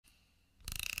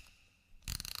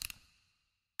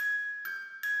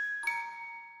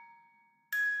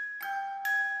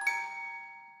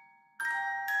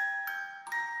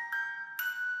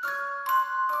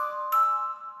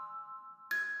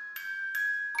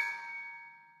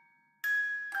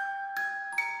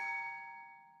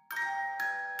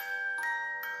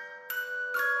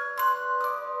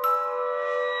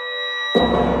Hello?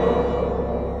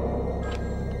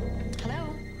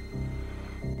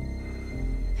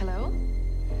 Hello?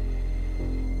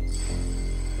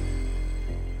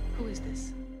 Who is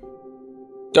this?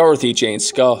 Dorothy Jane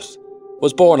Scott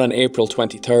was born on April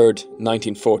 23rd,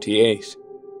 1948.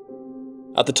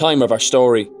 At the time of our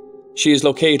story, she is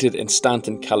located in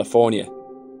Stanton, California.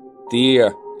 The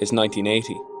year is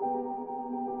 1980.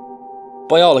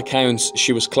 By all accounts,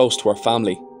 she was close to her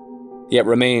family, yet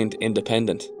remained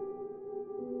independent.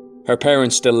 Her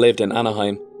parents still lived in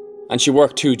Anaheim, and she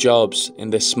worked 2 jobs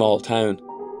in this small town.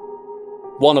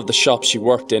 One of the shops she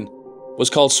worked in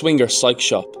was called Swinger Psych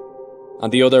Shop,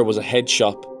 and the other was a head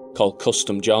shop called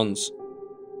Custom John's.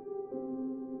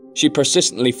 She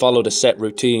persistently followed a set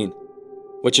routine,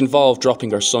 which involved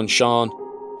dropping her son Sean,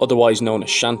 otherwise known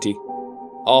as Shanty,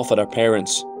 off at her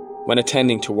parents when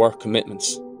attending to work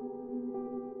commitments.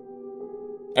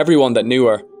 Everyone that knew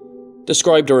her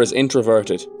described her as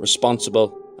introverted,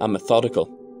 responsible, and methodical.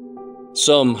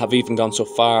 Some have even gone so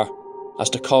far as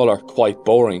to call her quite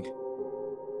boring.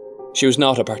 She was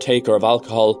not a partaker of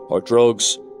alcohol or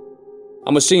drugs,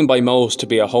 and was seen by most to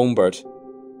be a homebird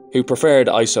who preferred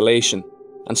isolation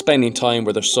and spending time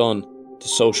with her son to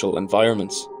social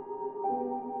environments.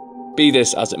 Be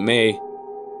this as it may,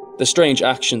 the strange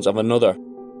actions of another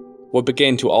would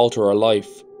begin to alter her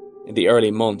life in the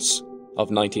early months of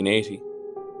 1980.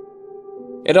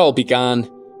 It all began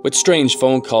with strange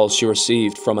phone calls she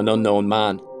received from an unknown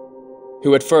man,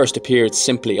 who at first appeared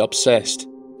simply obsessed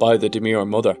by the demure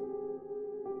mother.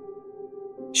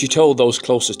 She told those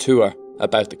closest to her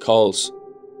about the calls,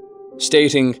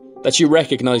 stating that she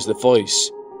recognised the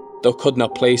voice, though could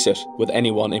not place it with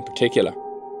anyone in particular.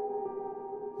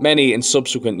 Many in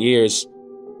subsequent years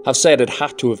have said it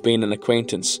had to have been an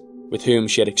acquaintance with whom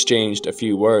she had exchanged a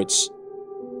few words.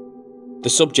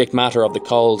 The subject matter of the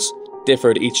calls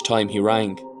differed each time he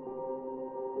rang.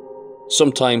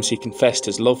 Sometimes he confessed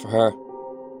his love for her,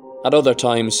 at other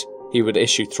times he would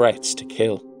issue threats to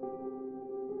kill.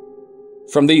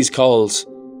 From these calls,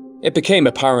 it became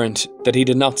apparent that he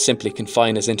did not simply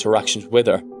confine his interactions with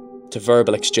her to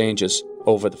verbal exchanges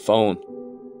over the phone.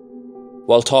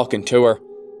 While talking to her,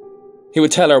 he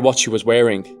would tell her what she was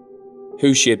wearing,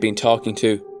 who she had been talking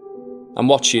to, and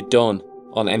what she had done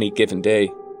on any given day.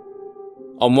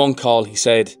 On one call he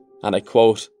said, and I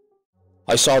quote,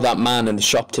 "I saw that man in the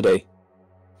shop today.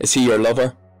 Is he your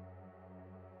lover?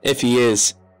 If he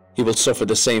is, he will suffer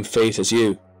the same fate as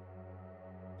you."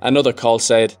 Another call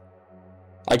said,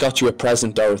 "I got you a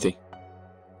present, Dorothy.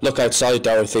 Look outside,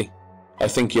 Dorothy. I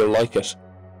think you'll like it."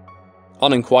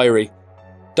 On inquiry,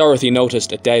 Dorothy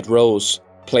noticed a dead rose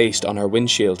placed on her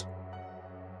windshield.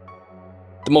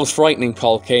 The most frightening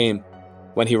call came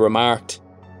when he remarked,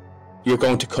 "You're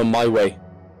going to come my way,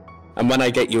 and when I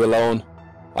get you alone,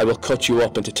 I will cut you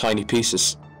up into tiny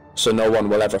pieces so no one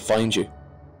will ever find you."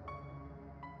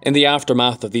 In the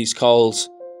aftermath of these calls,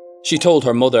 she told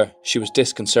her mother she was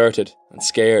disconcerted and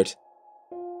scared.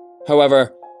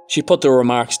 However, she put the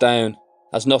remarks down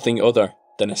as nothing other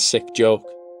than a sick joke.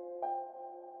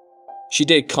 She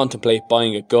did contemplate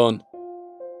buying a gun,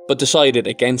 but decided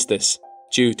against this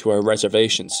due to her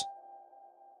reservations.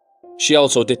 She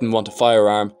also didn't want a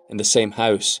firearm in the same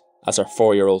house as her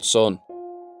 4-year-old son.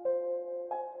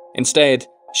 Instead,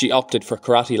 she opted for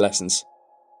karate lessons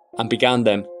and began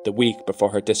them the week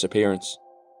before her disappearance.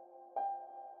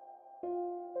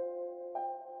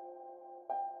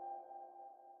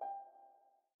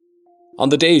 On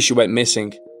the day she went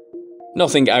missing,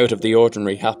 nothing out of the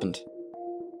ordinary happened.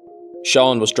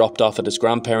 Sean was dropped off at his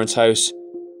grandparents' house,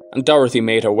 and Dorothy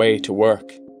made her way to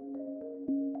work.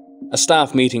 A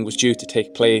staff meeting was due to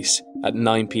take place at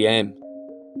 9 p.m,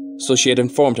 so she had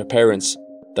informed her parents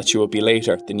that she would be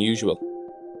later than usual.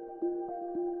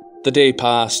 The day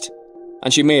passed,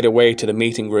 and she made her way to the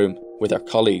meeting room with her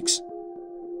colleagues.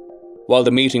 While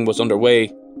the meeting was underway,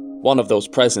 one of those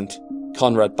present,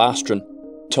 Conrad Bastron,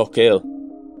 took ill.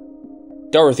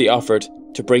 Dorothy offered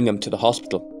to bring him to the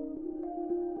hospital.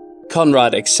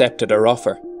 Conrad accepted her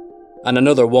offer, and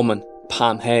another woman,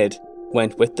 Pam Head,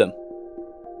 went with them.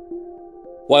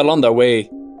 While on their way,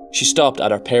 she stopped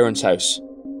at her parents' house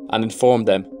and informed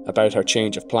them about her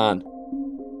change of plan.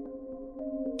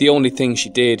 The only thing she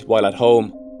did while at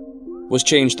home was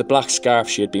change the black scarf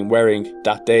she had been wearing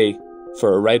that day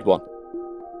for a red one.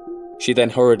 She then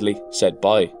hurriedly said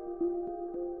bye.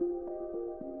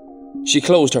 She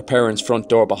closed her parents' front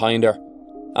door behind her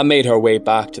and made her way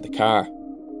back to the car.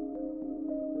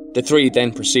 The three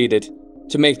then proceeded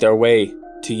to make their way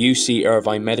to UC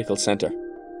Irvine Medical Center.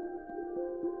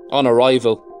 On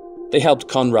arrival, they helped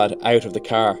Conrad out of the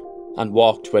car and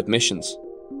walked to admissions.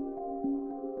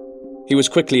 he was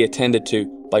quickly attended to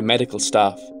by medical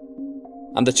staff,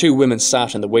 and the two women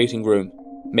sat in the waiting room,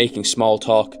 making small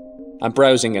talk and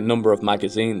browsing a number of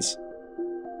magazines.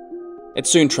 It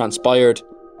soon transpired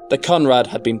that Conrad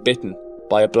had been bitten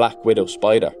by a black widow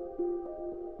spider.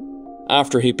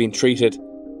 After he'd been treated,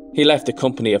 he left the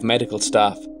company of medical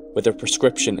staff with a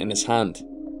prescription in his hand.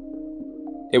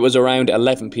 It was around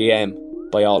 11 p.m.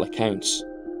 by all accounts.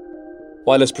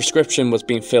 While his prescription was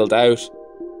being filled out,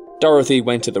 Dorothy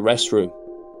went to the restroom,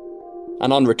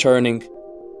 and on returning,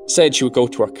 said she would go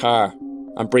to her car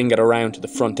and bring it around to the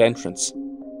front entrance,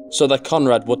 so that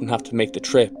Conrad wouldn't have to make the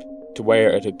trip to where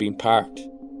it had been parked.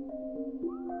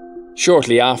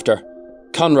 Shortly after,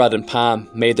 Conrad and Pam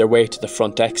made their way to the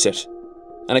front exit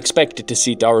and expected to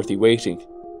see Dorothy waiting.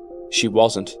 She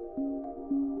wasn't.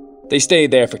 They stayed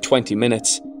there for 20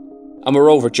 minutes and were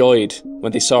overjoyed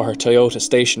when they saw her Toyota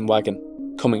station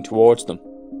wagon coming towards them.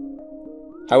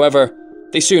 However,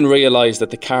 they soon realised that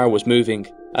the car was moving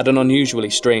at an unusually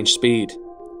strange speed,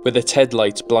 with its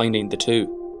headlights blinding the two.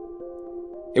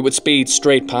 It would speed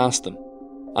straight past them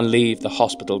and leave the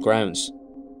hospital grounds.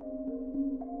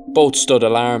 Both stood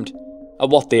alarmed at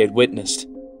what they had witnessed.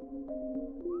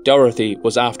 Dorothy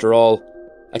was, after all,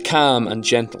 a calm and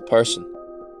gentle person.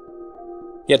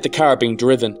 Yet the car being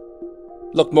driven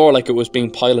looked more like it was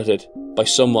being piloted by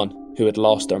someone who had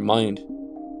lost their mind.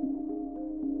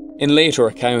 In later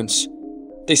accounts,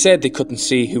 they said they couldn't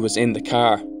see who was in the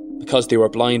car because they were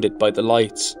blinded by the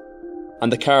lights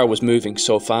and the car was moving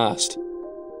so fast.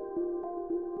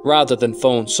 Rather than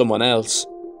phone someone else,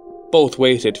 both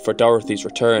waited for Dorothy's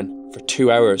return for 2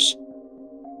 hours.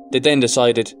 They then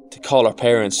decided to call her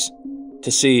parents to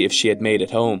see if she had made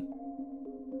it home.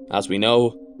 As we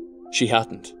know, she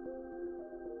hadn't.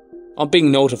 On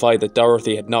being notified that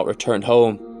Dorothy had not returned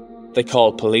home, they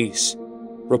called police,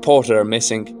 reported her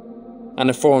missing, and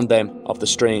informed them of the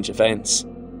strange events.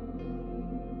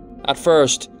 At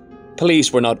first,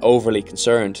 police were not overly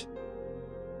concerned,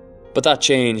 but that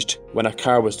changed when her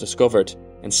car was discovered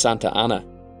in Santa Ana,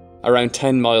 around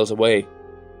 10 miles away,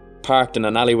 parked in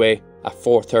an alleyway at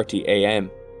 4:30 a.m,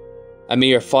 a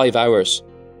mere 5 hours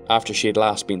after she had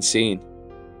last been seen.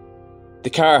 The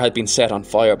car had been set on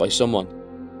fire by someone,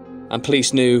 and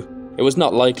police knew it was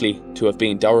not likely to have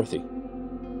been Dorothy.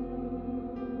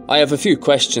 I have a few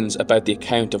questions about the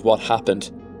account of what happened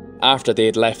after they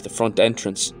had left the front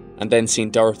entrance and then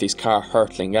seen Dorothy's car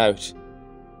hurtling out,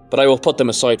 but I will put them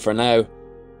aside for now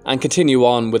and continue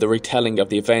on with a retelling of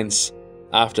the events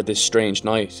after this strange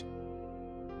night.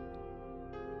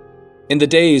 In the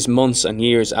days, months and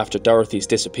years after Dorothy's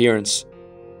disappearance,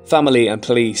 family and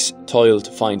police toiled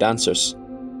to find answers.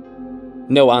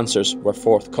 No answers were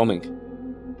forthcoming.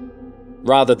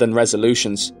 Rather than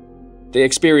resolutions, they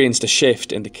experienced a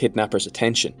shift in the kidnapper's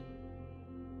attention.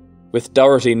 With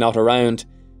Dorothy not around,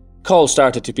 calls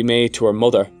started to be made to her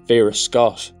mother, Vera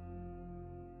Scott.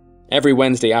 Every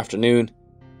Wednesday afternoon,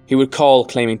 he would call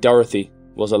claiming Dorothy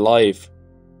was alive,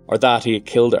 or that he had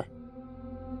killed her.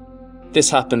 This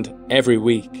happened every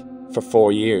week for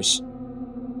 4 years.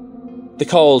 The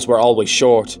calls were always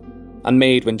short and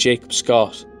made when Jacob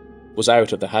Scott was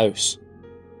out of the house.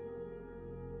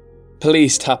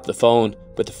 Police tapped the phone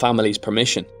with the family's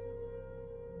permission.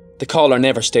 The caller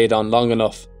never stayed on long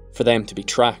enough for them to be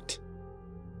tracked,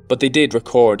 but they did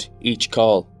record each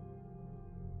call.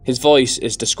 His voice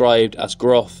is described as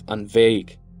gruff and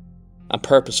vague, and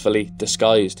purposefully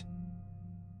disguised.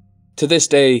 To this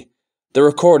day, the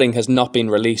recording has not been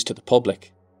released to the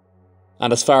public,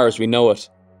 and as far as we know it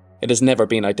has never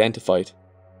been identified.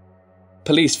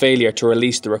 Police failure to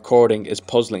release the recording is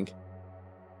puzzling,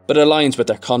 but aligns with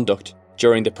their conduct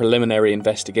during the preliminary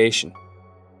investigation.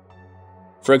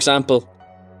 For example,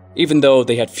 even though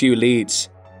they had few leads,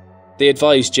 they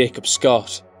advised Jacob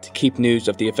Scott to keep news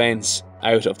of the events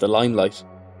out of the limelight.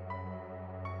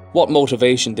 What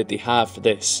motivation did they have for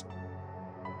this?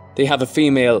 They have a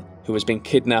female who has been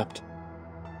kidnapped,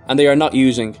 and they are not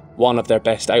using one of their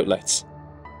best outlets,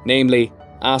 namely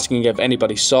asking if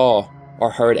anybody saw or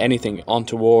heard anything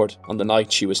untoward on the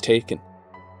night she was taken.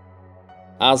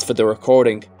 As for the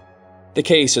recording, the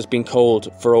case has been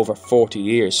cold for over 40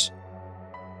 years.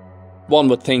 One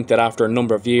would think that after a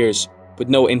number of years, with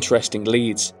no interesting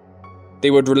leads, they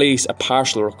would release a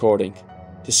partial recording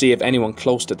to see if anyone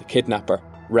close to the kidnapper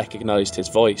recognised his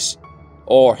voice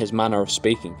or his manner of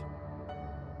speaking.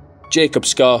 Jacob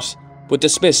Scott would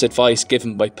dismiss advice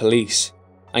given by police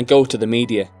and go to the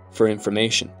media for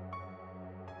information.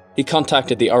 He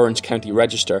contacted the Orange County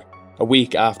Register a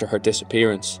week after her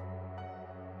disappearance.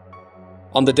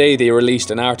 On the day, they released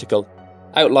an article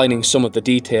outlining some of the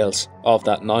details of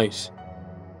that night.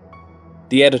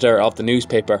 The editor of the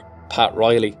newspaper Pat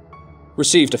Riley,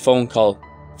 received a phone call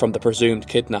from the presumed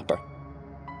kidnapper.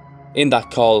 In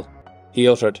that call, he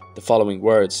uttered the following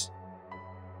words: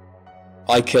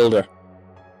 "I killed her.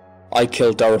 I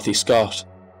killed Dorothy Scott.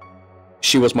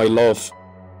 She was my love.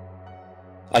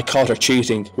 I caught her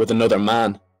cheating with another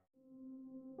man.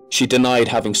 She denied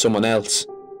having someone else.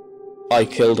 I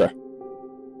killed her."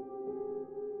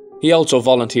 He also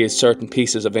volunteered certain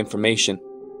pieces of information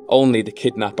only the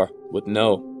kidnapper would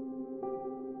know.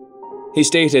 He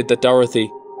stated that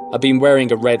Dorothy had been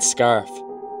wearing a red scarf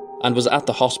and was at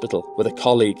the hospital with a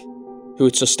colleague who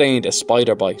had sustained a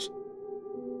spider bite.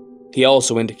 He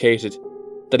also indicated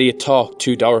that he had talked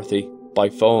to Dorothy by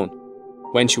phone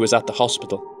when she was at the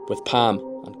hospital with Pam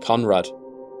and Conrad.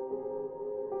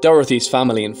 Dorothy's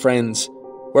family and friends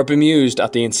were bemused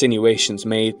at the insinuations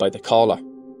made by the caller.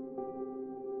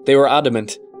 They were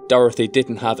adamant Dorothy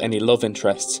didn't have any love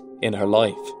interests in her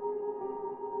life.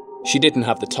 She didn't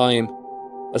have the time.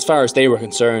 As far as they were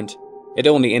concerned, it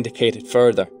only indicated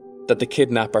further that the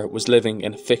kidnapper was living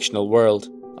in a fictional world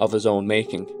of his own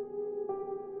making.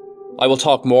 I will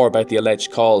talk more about the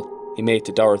alleged call he made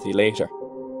to Dorothy later.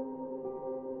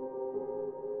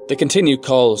 The continued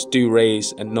calls do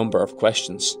raise a number of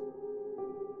questions.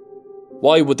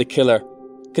 Why would the killer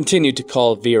continue to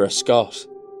call Vera Scott?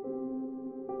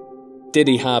 Did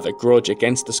he have a grudge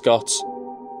against the Scotts?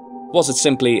 Was it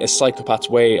simply a psychopath's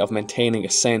way of maintaining a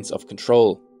sense of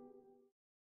control?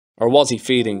 Or was he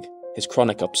feeding his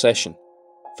chronic obsession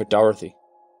for Dorothy?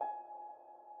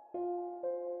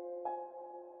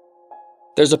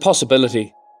 There's a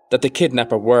possibility that the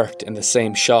kidnapper worked in the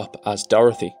same shop as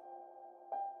Dorothy.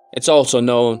 It's also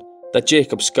known that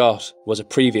Jacob Scott was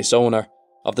a previous owner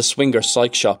of the swinger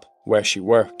psych shop where she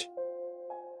worked.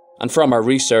 And from our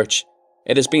research,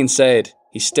 it has been said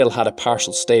he still had a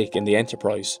partial stake in the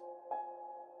enterprise.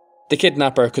 The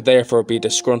kidnapper could therefore be a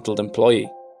disgruntled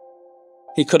employee.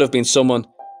 He could have been someone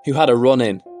who had a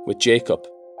run-in with Jacob.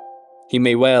 He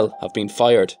may well have been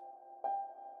fired.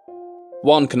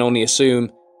 One can only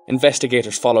assume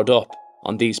investigators followed up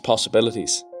on these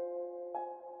possibilities.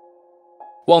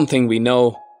 One thing we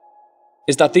know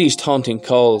is that these taunting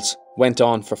calls went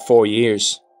on for 4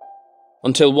 years,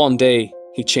 until one day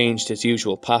he changed his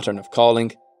usual pattern of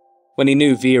calling when he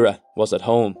knew Vera was at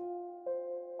home.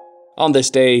 On this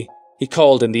day, he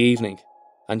called in the evening,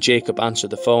 and Jacob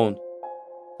answered the phone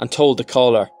and told the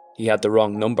caller he had the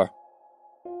wrong number.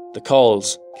 The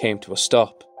calls came to a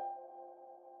stop.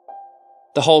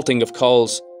 The halting of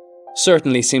calls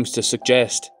certainly seems to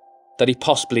suggest that he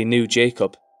possibly knew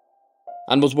Jacob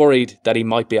and was worried that he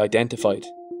might be identified.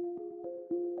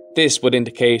 This would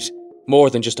indicate more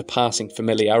than just a passing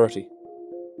familiarity.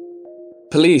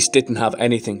 Police didn't have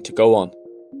anything to go on.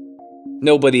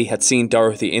 Nobody had seen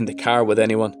Dorothy in the car with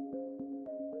anyone.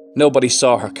 Nobody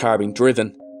saw her car being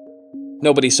driven.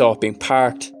 Nobody saw it being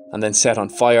parked and then set on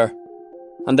fire,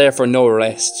 and therefore no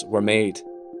arrests were made.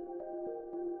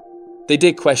 They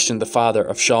did question the father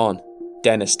of Sean,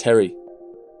 Dennis Terry,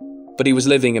 but he was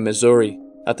living in Missouri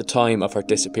at the time of her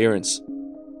disappearance.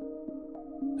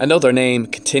 Another name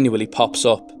continually pops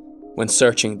up when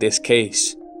searching this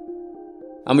case,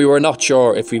 and we were not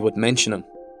sure if we would mention him.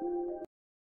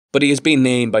 But he has been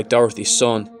named by Dorothy's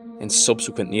son in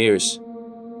subsequent years.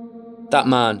 That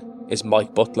man is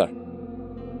Mike Butler.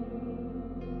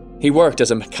 He worked as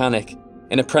a mechanic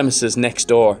in a premises next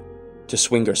door to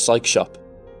Swinger's Psych Shop.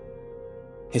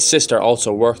 His sister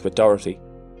also worked with Dorothy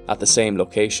at the same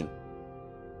location.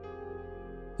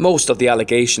 Most of the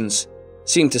allegations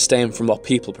seem to stem from what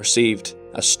people perceived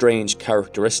as strange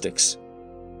characteristics.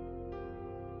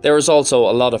 There is also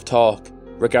a lot of talk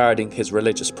regarding his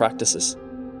religious practices.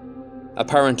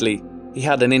 Apparently, he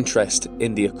had an interest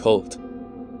in the occult.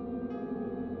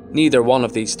 Neither one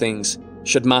of these things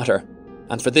should matter,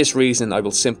 and for this reason I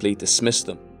will simply dismiss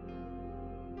them.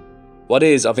 What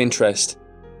is of interest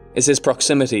is his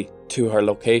proximity to her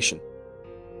location.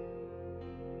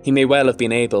 He may well have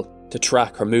been able to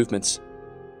track her movements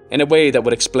in a way that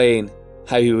would explain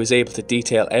how he was able to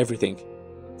detail everything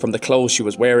from the clothes she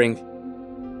was wearing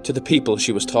to the people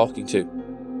she was talking to.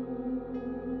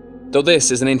 Though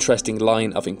this is an interesting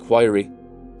line of inquiry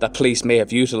that police may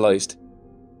have utilised,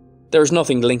 there is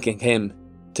nothing linking him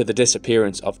to the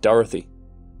disappearance of Dorothy,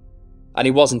 and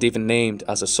he wasn't even named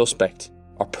as a suspect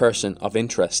or person of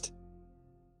interest.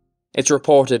 It's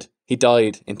reported he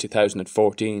died in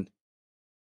 2014.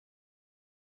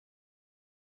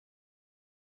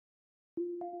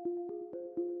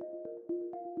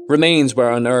 Remains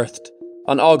were unearthed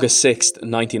on August 6,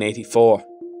 1984,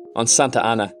 on Santa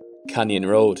Ana Canyon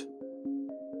Road.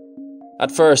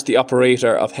 At first, the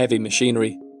operator of heavy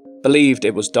machinery believed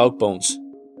it was dog bones,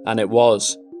 and it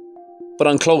was. But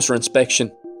on closer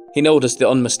inspection, he noticed the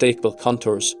unmistakable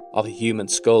contours of a human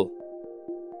skull.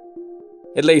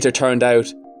 It later turned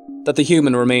out that the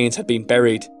human remains had been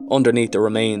buried underneath the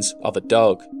remains of a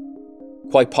dog,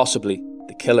 quite possibly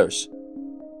the killer's.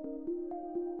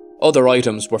 Other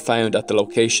items were found at the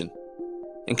location,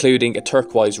 including a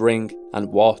turquoise ring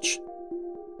and watch.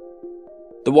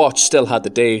 The watch still had the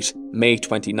date May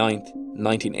 29th,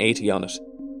 1980 on it.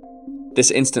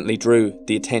 This instantly drew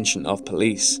the attention of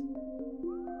police.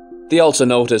 They also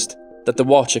noticed that the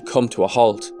watch had come to a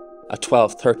halt at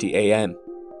 12:30 AM,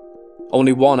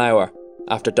 only 1 hour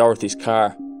after Dorothy's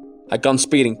car had gone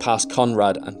speeding past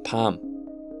Conrad and Pam.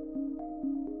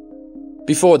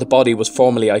 Before the body was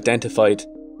formally identified,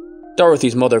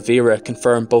 Dorothy's mother Vera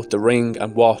confirmed both the ring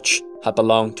and watch had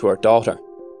belonged to her daughter.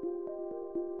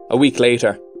 A week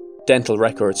later, dental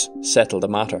records settled the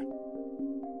matter.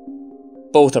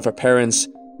 Both of her parents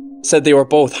said they were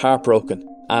both heartbroken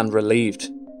and relieved.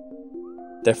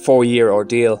 Their 4-year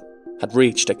ordeal had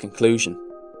reached a conclusion.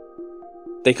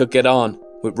 They could get on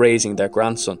with raising their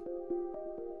grandson.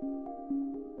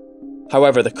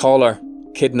 However, the caller,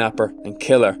 kidnapper and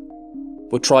killer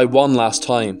would try one last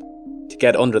time to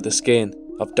get under the skin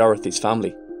of Dorothy's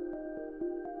family.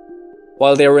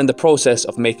 While they were in the process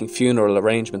of making funeral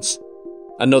arrangements,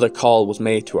 another call was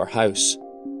made to her house.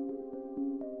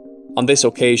 On this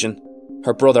occasion,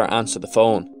 her brother answered the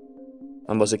phone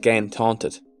and was again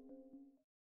taunted.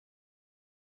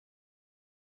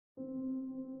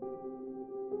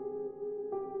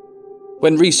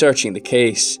 When researching the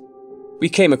case, we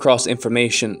came across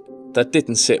information that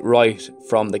didn't sit right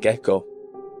from the get-go,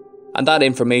 and that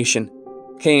information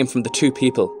came from the two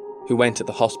people who went to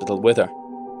the hospital with her,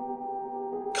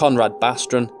 Conrad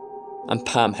Bastron and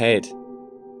Pam Head.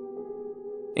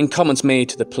 In comments made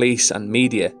to the police and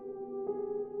media,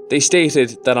 they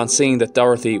stated that on seeing that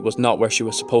Dorothy was not where she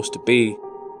was supposed to be,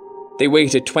 they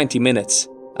waited 20 minutes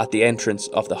at the entrance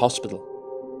of the hospital.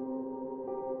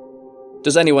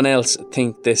 Does anyone else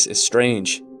think this is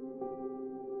strange?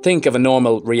 Think of a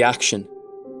normal reaction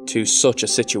to such a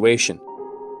situation.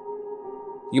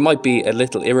 You might be a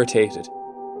little irritated,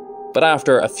 but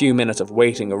after a few minutes of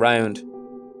waiting around,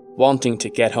 wanting to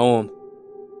get home,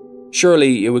 surely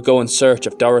you would go in search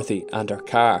of Dorothy and her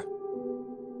car.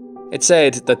 It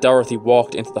said that Dorothy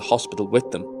walked into the hospital with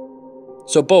them,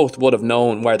 so both would have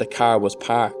known where the car was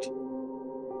parked.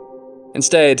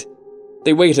 Instead,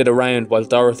 they waited around while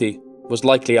Dorothy was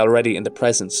likely already in the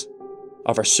presence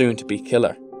of her soon-to-be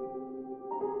killer.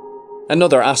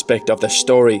 Another aspect of their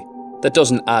story that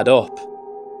doesn't add up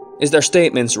is their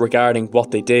statements regarding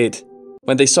what they did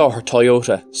when they saw her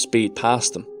Toyota speed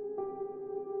past them.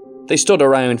 They stood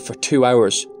around for 2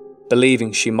 hours,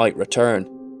 believing she might return.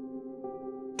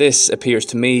 This appears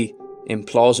to me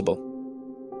implausible.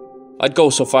 I'd go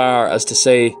so far as to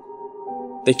say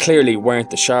they clearly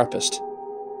weren't the sharpest.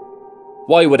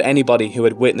 Why would anybody who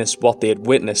had witnessed what they had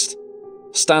witnessed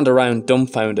stand around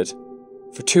dumbfounded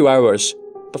for 2 hours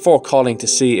before calling to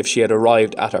see if she had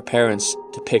arrived at her parents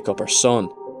to pick up her son?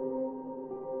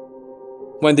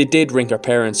 When they did ring her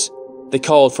parents, they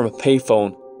called from a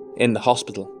payphone in the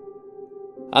hospital,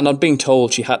 and on being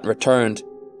told she hadn't returned,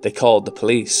 they called the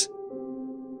police.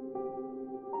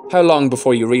 How long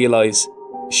before you realise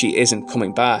she isn't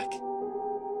coming back?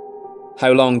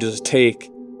 How long does it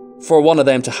take for one of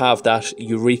them to have that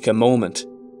eureka moment?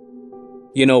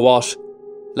 You know what?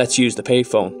 Let's use the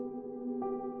payphone.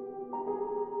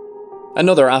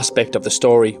 Another aspect of the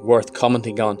story worth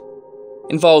commenting on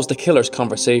involves the killer's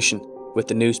conversation with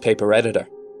the newspaper editor.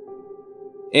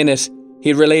 In it,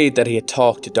 he relayed that he had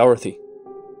talked to Dorothy.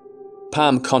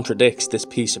 Pam contradicts this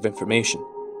piece of information.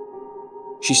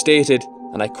 She stated,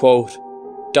 and I quote,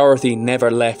 "Dorothy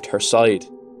never left her side."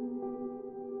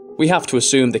 We have to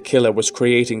assume the killer was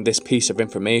creating this piece of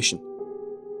information.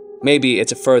 Maybe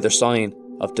it's a further sign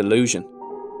of delusion.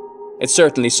 It's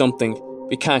certainly something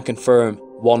we can't confirm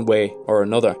one way or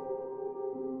another.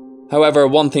 However,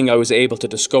 one thing I was able to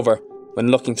discover when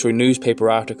looking through newspaper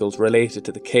articles related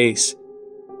to the case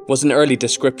was an early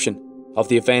description of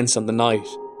the events on the night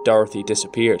Dorothy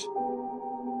disappeared.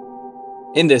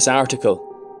 In this article,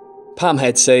 Pam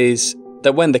Head says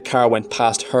that when the car went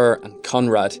past her and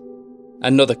Conrad,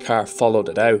 another car followed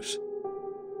it out.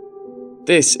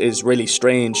 This is really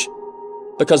strange,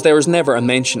 because there is never a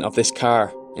mention of this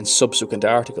car in subsequent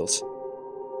articles.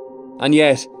 And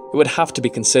yet, it would have to be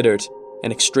considered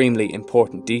an extremely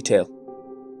important detail,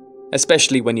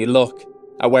 especially when you look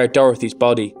at where Dorothy's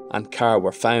body and car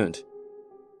were found.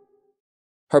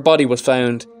 Her body was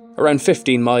found around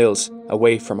 15 miles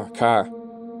away from her car.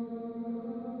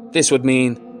 This would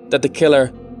mean that the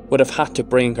killer would have had to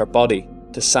bring her body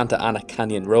to Santa Ana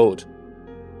Canyon Road,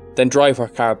 then drive her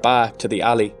car back to the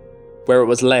alley where it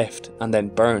was left and then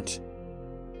burnt.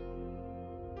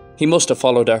 He must have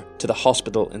followed her to the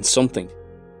hospital in something,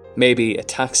 maybe a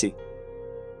taxi,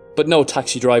 but no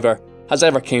taxi driver has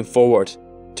ever came forward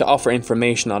to offer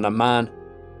information on a man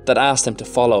that asked him to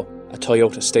follow a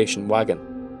Toyota station wagon.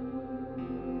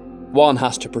 One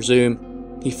has to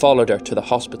presume he followed her to the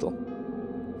hospital,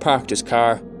 parked his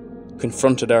car,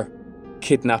 confronted her,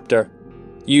 kidnapped her,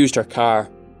 used her car,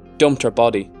 dumped her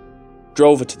body,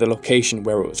 drove it to the location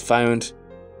where it was found,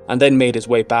 and then made his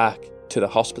way back to the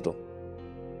hospital.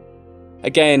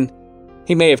 Again,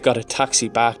 he may have got a taxi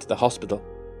back to the hospital,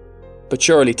 but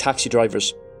surely taxi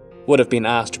drivers would have been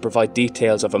asked to provide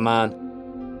details of a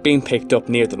man being picked up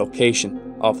near the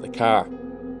location of the car,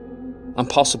 and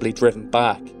possibly driven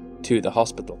back to the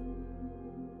hospital.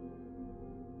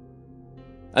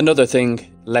 Another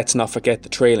thing, let's not forget the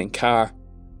trailing car.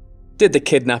 Did the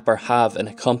kidnapper have an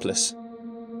accomplice?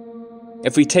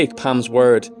 If we take Pam's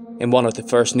word in one of the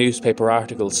first newspaper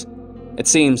articles, it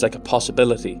seems like a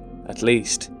possibility, at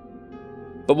least.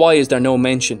 But why is there no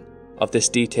mention of this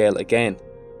detail again?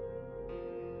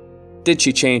 Did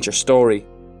she change her story,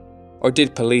 or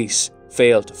did police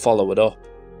fail to follow it up?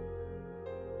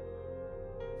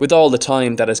 With all the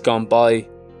time that has gone by,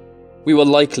 we will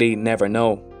likely never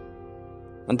know,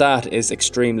 and that is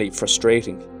extremely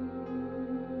frustrating.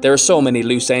 There are so many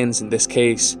loose ends in this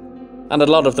case, and a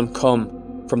lot of them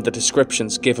come from the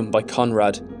descriptions given by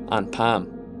Conrad and Pam.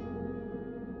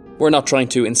 We're not trying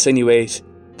to insinuate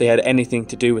they had anything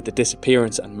to do with the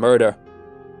disappearance and murder,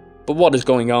 but what is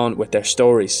going on with their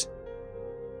stories?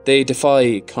 They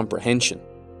defy comprehension.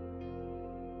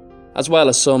 As well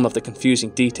as some of the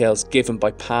confusing details given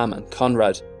by Pam and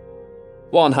Conrad,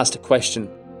 one has to question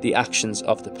the actions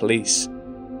of the police.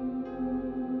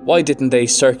 Why didn't they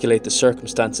circulate the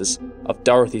circumstances of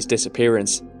Dorothy's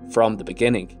disappearance from the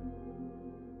beginning?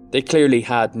 They clearly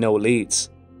had no leads.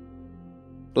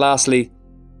 Lastly,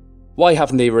 why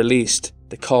haven't they released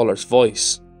the caller's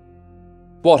voice?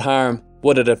 What harm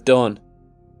would it have done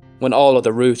when all of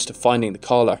the routes to finding the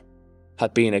caller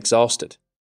had been exhausted?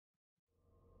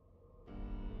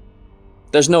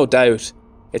 There's no doubt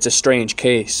it's a strange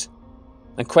case,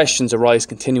 and questions arise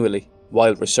continually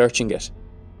while researching it.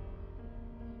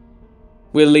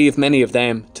 We'll leave many of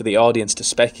them to the audience to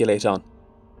speculate on.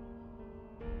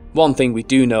 One thing we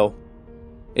do know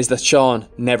is that Sean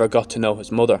never got to know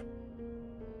his mother,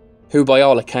 who by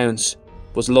all accounts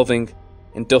was loving,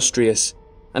 industrious,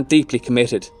 and deeply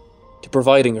committed to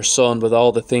providing her son with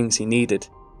all the things he needed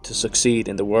to succeed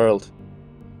in the world.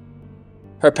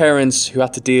 Her parents, who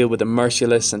had to deal with a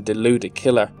merciless and deluded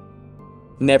killer,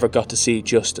 never got to see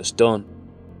justice done.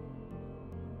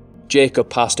 Jacob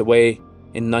passed away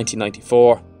in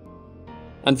 1994,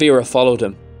 and Vera followed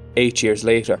him 8 years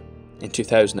later in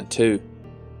 2002.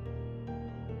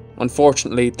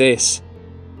 Unfortunately, this,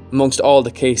 amongst all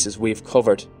the cases we've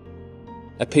covered,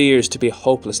 appears to be a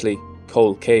hopelessly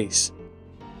cold case.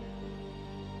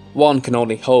 One can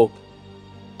only hope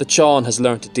that Sean has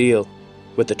learned to deal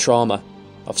with the trauma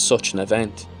of such an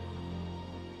event.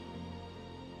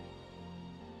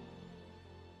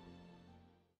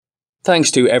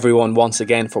 Thanks to everyone once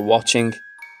again for watching.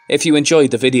 If you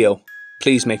enjoyed the video,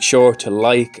 please make sure to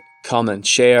like, comment,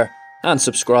 share and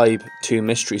subscribe to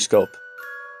Mystery Scope.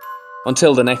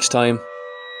 Until the next time,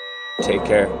 take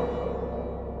care.